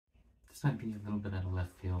This might be a little bit out of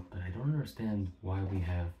left field, but I don't understand why we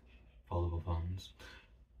have foldable phones.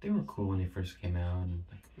 They were cool when they first came out, and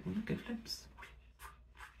like, look at flips.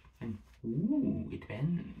 And ooh, it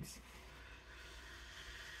bends.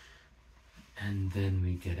 And then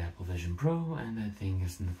we get Apple Vision Pro, and that thing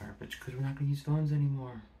is in the garbage because we're not going to use phones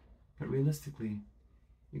anymore. But realistically,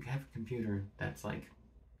 you can have a computer that's like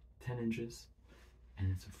 10 inches,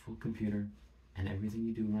 and it's a full computer, and everything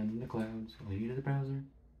you do runs in the clouds. All you need is a browser.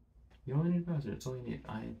 You only need a browser. That's all you need.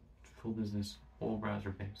 Full business, all browser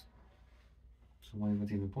based. So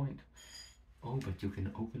what's even the point? Oh, but you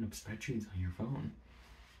can open up spreadsheets on your phone.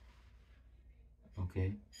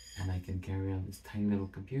 Okay, and I can carry on this tiny little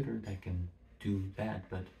computer that can do that,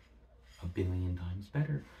 but a billion times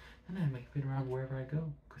better. And I make it around wherever I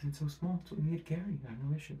go because it's so small. It's what you need to carry. I have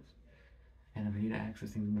no issues. And if I need to access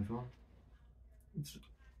things on my phone,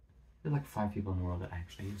 there's like 5 people in the world that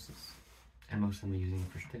actually use this, and most of them are using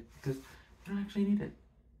it for shtick because they don't actually need it.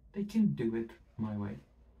 They can do it my way.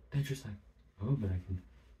 They're just like, oh, but I can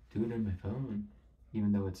do it on my phone,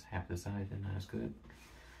 even though it's half the size and not as good.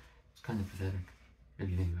 It's kind of pathetic if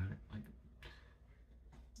you think about it. Like,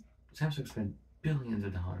 Samsung spent billions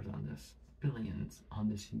of dollars on this, billions on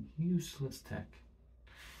this useless tech.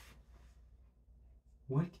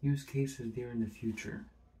 What use case is there in the future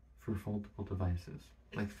for foldable devices,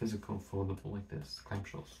 like physical foldable like this,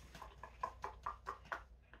 clamshells?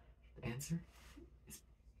 The answer is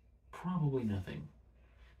probably nothing.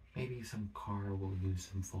 Maybe some car will use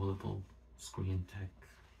some foldable screen tech,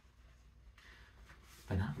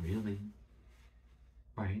 but not really,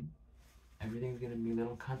 right? Everything's gonna be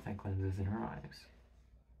little contact lenses in our eyes.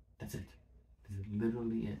 That's it. This is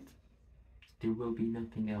literally it. There will be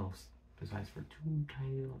nothing else besides for 2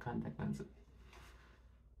 tiny little contact lenses.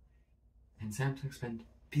 And Samsung spent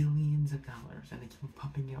billions of dollars, and they keep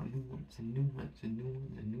pumping out new ones and new ones and new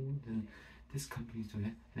ones and new ones, and this company's doing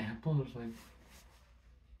it. And Apple was like,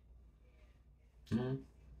 no,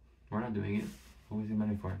 we're not doing it. What was the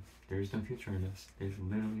money for? There is no future in this. There's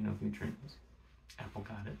literally no future in this. Apple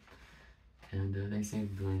got it, and they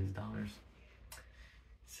saved billions of dollars.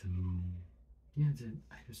 So yeah,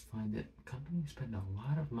 I just find that companies spend a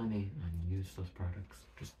lot of money on useless products,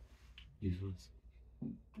 just useless,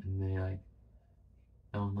 and they like,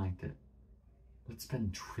 no one liked it. Let's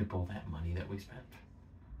spend triple that money that we spent.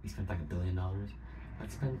 We spent like $1 billion.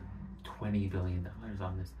 Let's spend $20 billion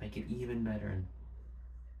on this. Make it even better, and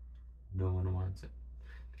no one wants it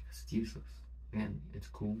because it's useless. And it's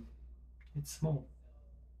cool. It's small,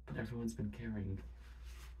 but everyone's been carrying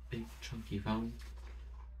big chunky phone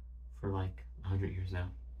for like 100 years now.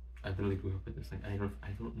 I literally grew up with this. Like I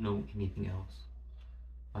don't know anything else.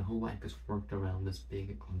 My whole life has worked around this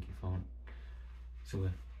big clunky phone. So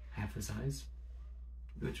if half the size,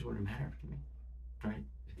 which wouldn't matter to me, right?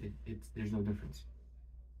 There's no difference.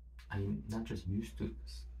 I'm not just used to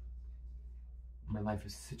this. My life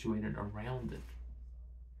is situated around it.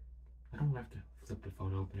 I don't have to flip the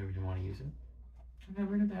phone open every time I want to use it. I got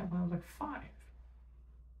rid of that when I was like 5.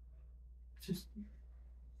 It's just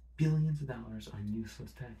billions of dollars on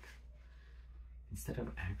useless tech instead of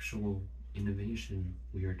actual innovation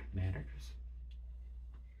where it matters.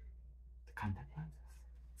 The contact lenses.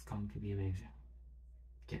 It's going to be amazing.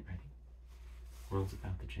 Get ready. The world's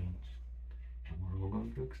about to change, and we're all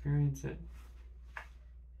going to experience it.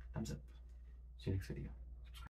 Thumbs up. See you next video.